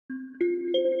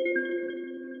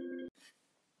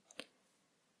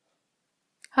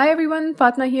Hi everyone,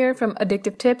 Fatma here from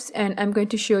Addictive Tips, and I'm going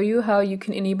to show you how you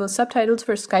can enable subtitles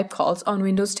for Skype calls on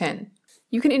Windows 10.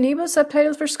 You can enable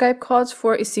subtitles for Skype calls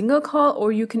for a single call,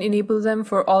 or you can enable them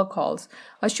for all calls.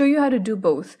 I'll show you how to do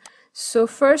both. So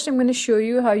first I'm going to show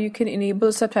you how you can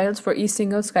enable subtitles for a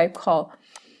single Skype call.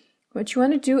 What you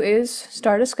want to do is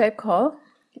start a Skype call,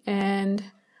 and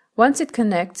once it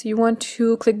connects you want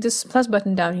to click this plus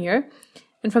button down here,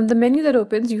 and from the menu that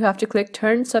opens you have to click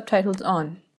Turn Subtitles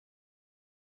On.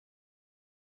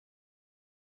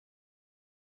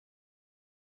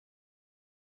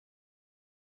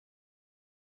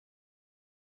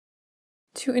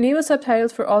 To enable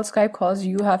subtitles for all Skype calls,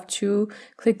 you have to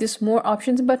click this More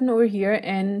Options button over here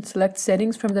and select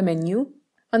Settings from the menu.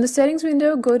 On the Settings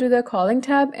window, go to the Calling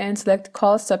tab and select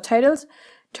Call Subtitles.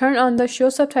 Turn on the Show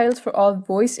Subtitles for all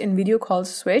voice and video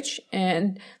calls switch,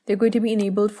 and they're going to be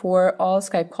enabled for all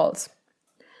Skype calls.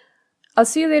 I'll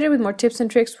see you later with more tips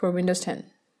and tricks for Windows 10.